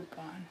other hoop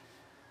on.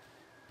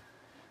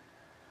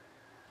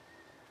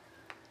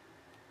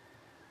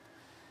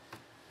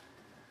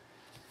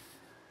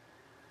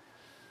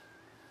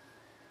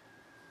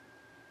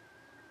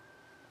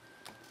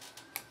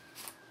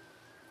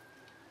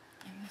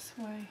 And this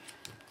way.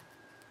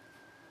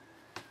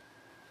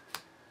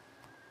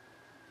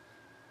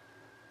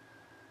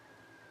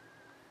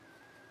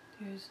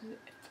 Here's the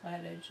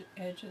flat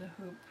edge of the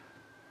hoop.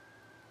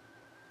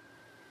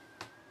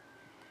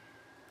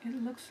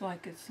 It looks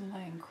like it's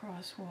laying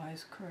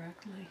crosswise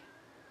correctly.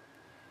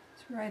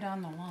 It's right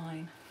on the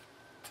line.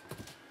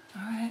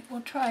 All right,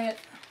 we'll try it.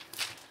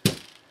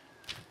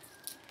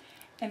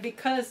 And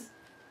because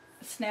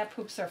snap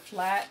hoops are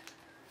flat,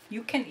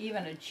 you can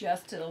even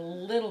adjust it a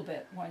little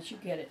bit once you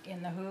get it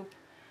in the hoop.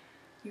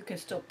 You can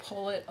still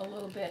pull it a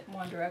little bit in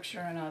one direction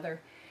or another.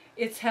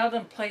 It's held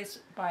in place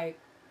by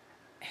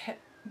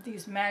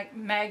these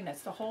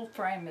magnets. The whole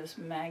frame is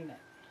magnet.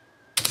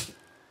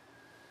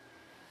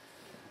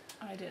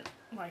 I didn't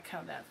like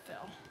how that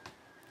fell.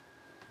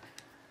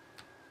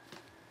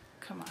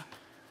 Come on.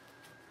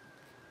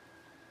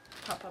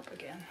 Pop up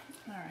again.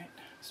 All right,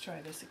 let's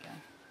try this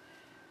again.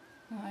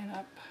 Line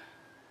up.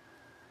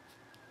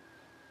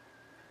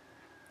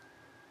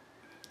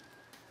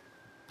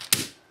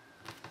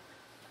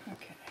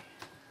 Okay.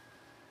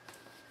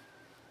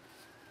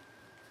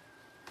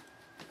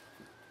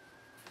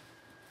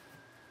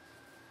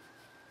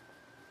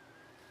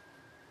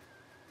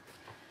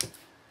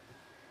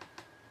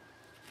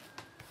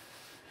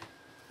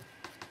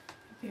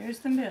 There's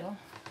the middle.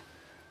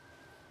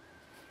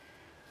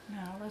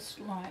 Now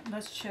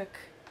let's check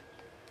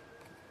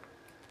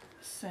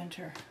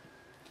center.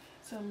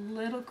 It's a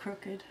little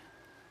crooked.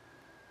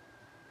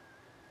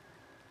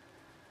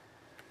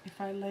 If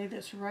I lay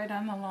this right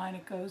on the line,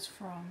 it goes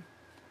from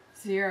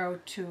 0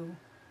 to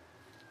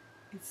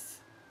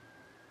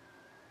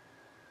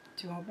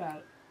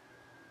about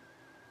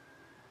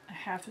a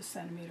half a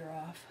centimeter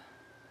off.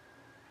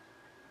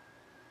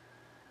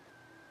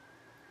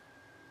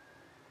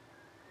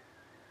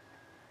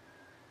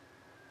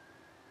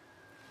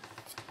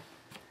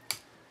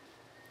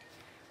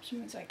 Which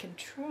means I can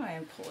try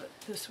and pull it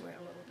this way a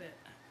little bit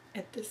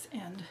at this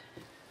end.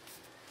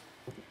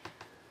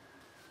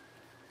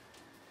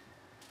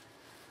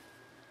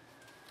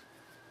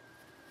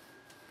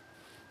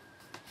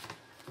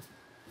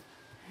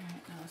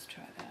 Alright, now let's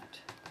try that.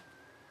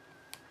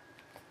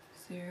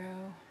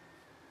 0,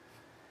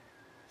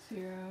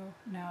 0,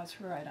 now it's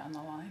right on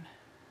the line.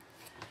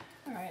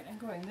 Alright, I'm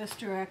going this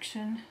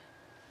direction.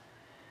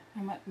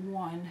 I'm at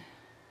 1.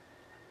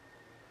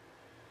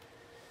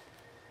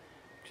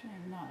 Actually,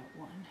 I'm not at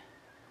 1.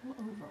 A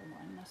little over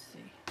 1, let's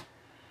see.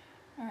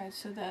 Alright,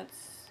 so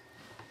that's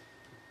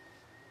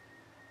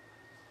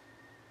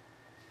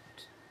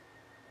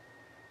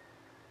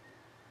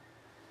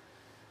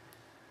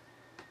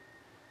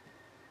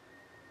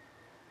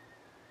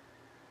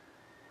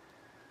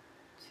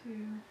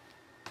 2,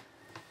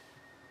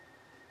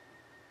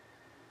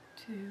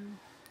 2,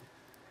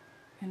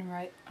 and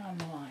right on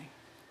the line.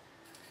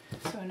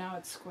 So now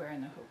it's square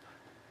in the hoop.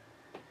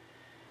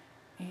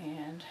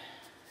 And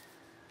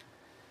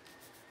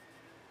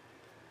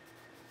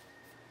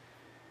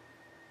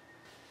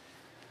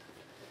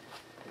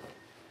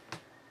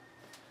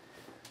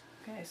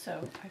okay,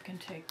 so I can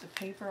take the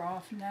paper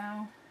off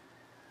now.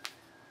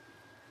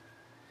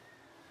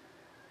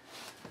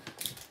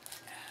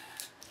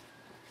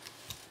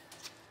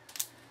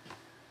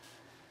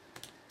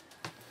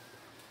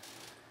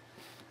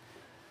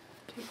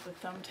 Take the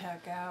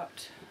thumbtack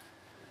out.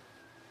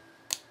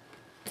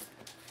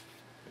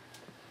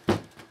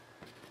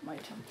 my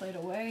template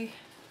away.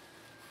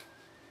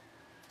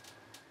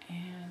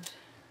 And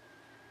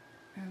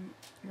I'm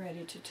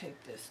ready to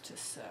take this to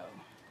sew.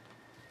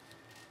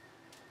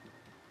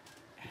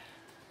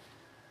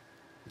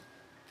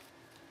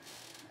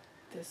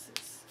 This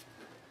is,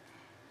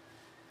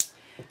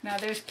 now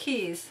there's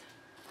keys.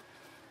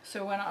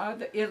 So when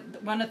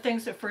one of the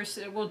things that first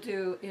it will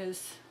do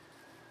is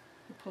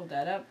pull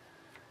that up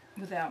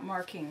without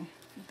marking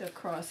the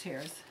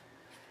crosshairs.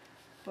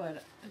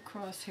 But the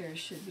crosshairs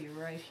should be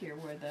right here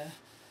where the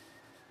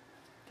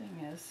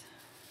thing is.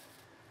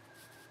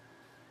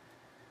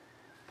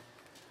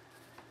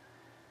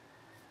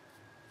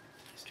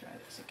 Let's try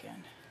this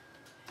again.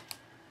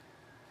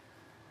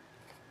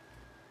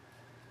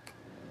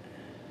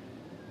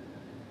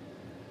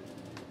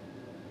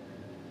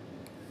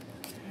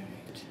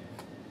 Alright.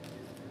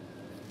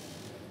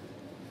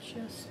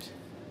 Just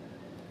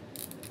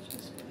for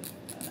the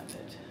fun of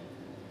it.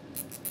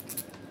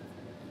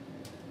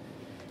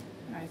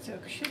 Alright, so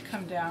it should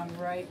come down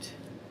right.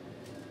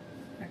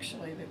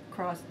 Actually,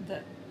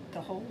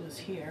 the hole is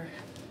here.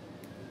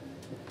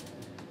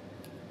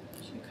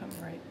 It should come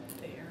right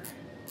there.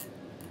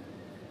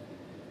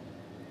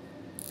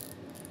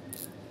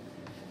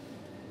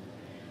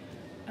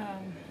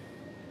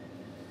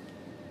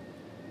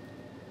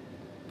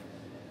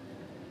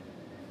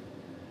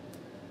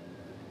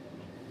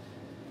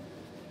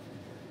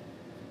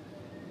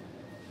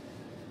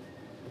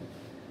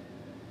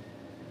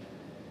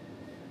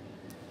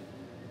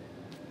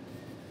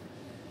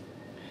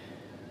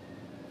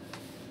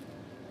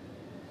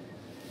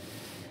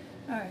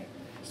 Alright,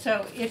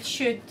 so it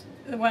should,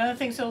 one of the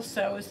things it'll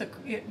sew is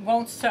it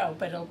won't sew,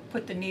 but it'll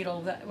put the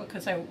needle,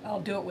 because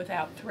I'll do it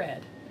without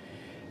thread.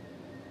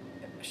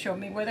 Show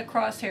me where the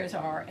crosshairs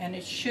are, and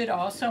it should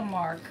also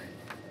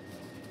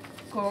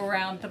go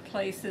around the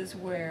places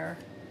where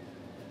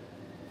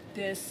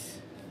this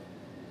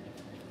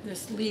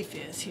leaf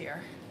is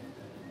here.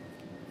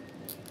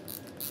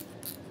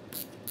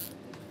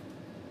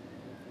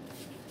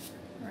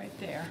 Right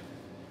there.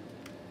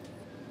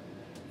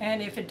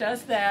 And if it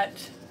does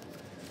that,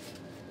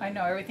 I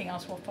know everything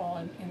else will fall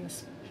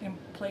in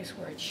place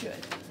where it should.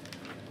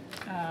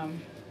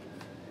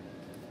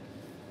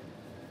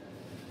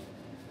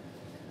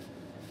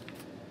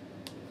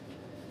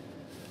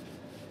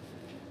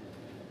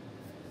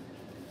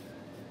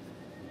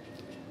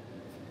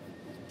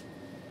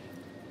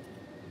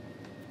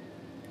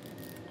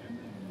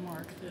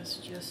 Mark this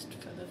just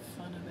for the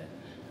fun of it.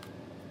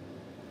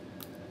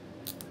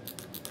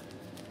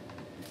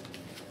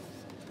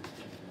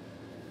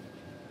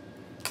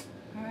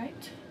 All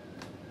right.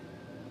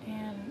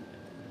 And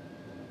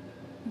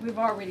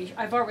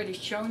I've already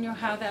shown you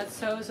how that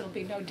sews. It'll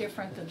be no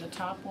different than the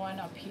top one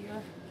up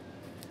here.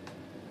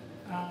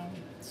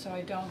 So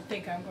I don't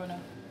think I'm going to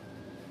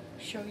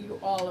show you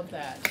all of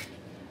that,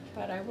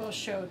 but I will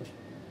show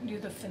you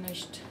the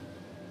finished.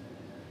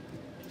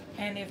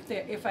 And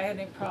if I had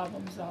any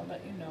problems, I'll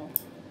let you know.